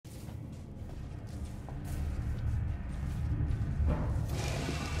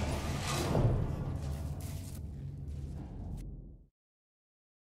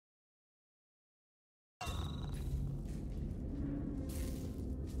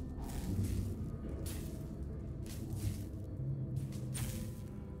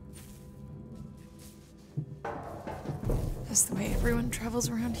That's the way everyone travels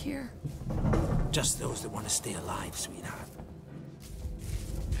around here. Just those that want to stay alive, sweetheart.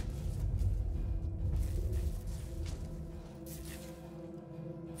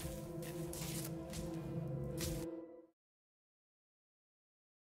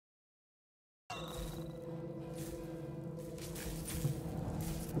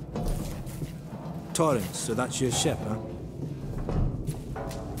 Torrance, so that's your ship, huh?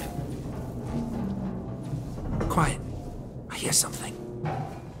 Quiet. I hear something.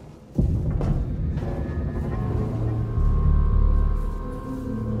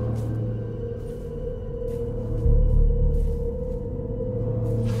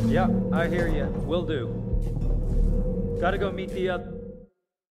 Yeah, I hear you. Will do. Gotta go meet the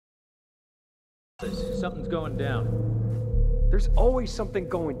Something's going down. There's always something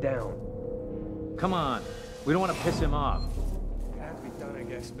going down. Come on. We don't want to piss him off. It had to be done, I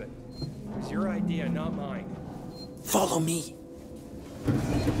guess, but it was your idea, not mine. Follow me.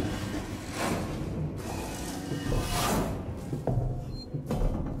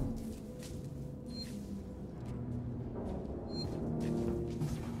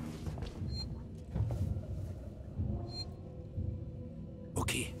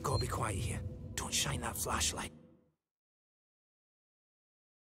 Okay, gotta be quiet here. Don't shine that flashlight.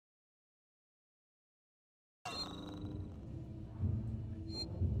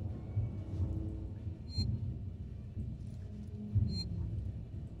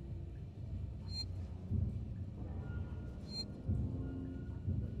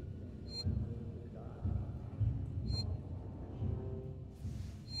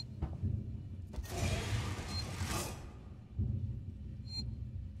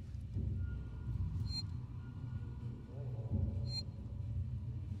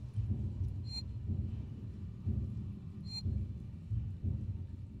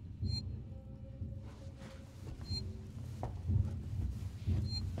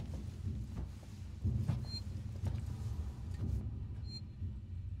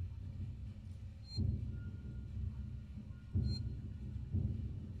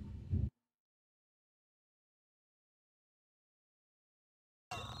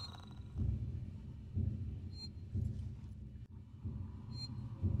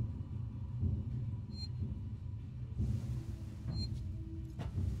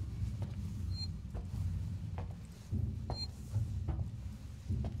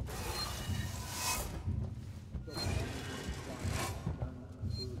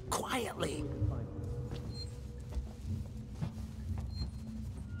 Quietly.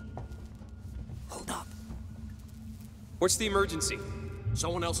 Hold up. What's the emergency?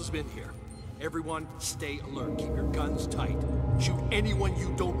 Someone else has been here. Everyone, stay alert. Keep your guns tight. Shoot anyone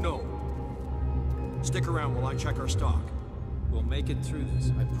you don't know. Stick around while I check our stock. We'll make it through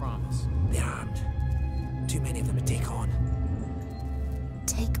this, I promise. They're armed. Too many of them to take on.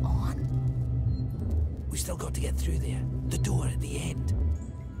 Take on? We still got to get through there. The door at the end.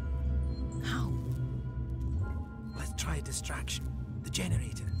 How? Let's try a distraction. The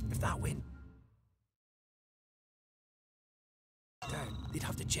generator. If that went down, they'd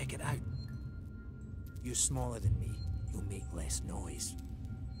have to check it out. You're smaller than me. You'll make less noise.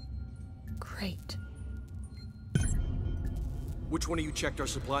 Great. Which one of you checked our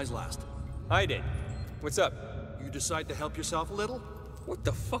supplies last? I did. What's up? You decide to help yourself a little? What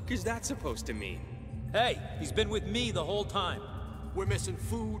the fuck is that supposed to mean? Hey, he's been with me the whole time. We're missing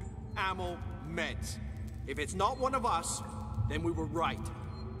food, ammo, meds. If it's not one of us, then we were right.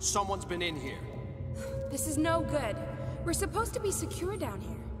 Someone's been in here. This is no good. We're supposed to be secure down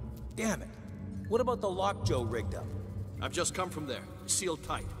here. Damn it. What about the lock Joe rigged up? I've just come from there. Sealed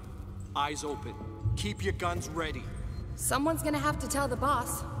tight. Eyes open. Keep your guns ready. Someone's gonna have to tell the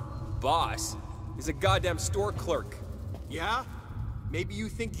boss. Boss? He's a goddamn store clerk. Yeah? Maybe you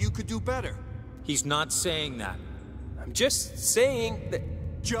think you could do better. He's not saying that. I'm just saying that...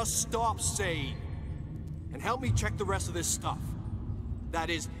 Just stop saying. And help me check the rest of this stuff. That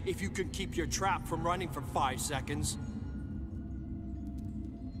is, if you can keep your trap from running for 5 seconds.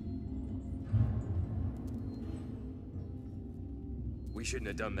 We shouldn't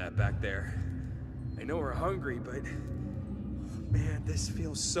have done that back there. I know we're hungry, but... Man, this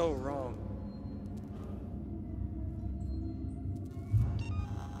feels so wrong.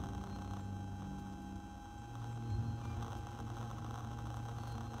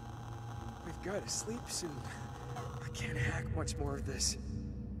 We've got to sleep soon. I can't hack much more of this.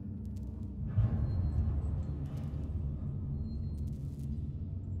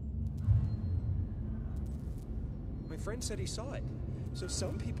 My friend said he saw it. So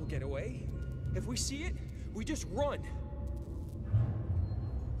some people get away. If we see it, we just run.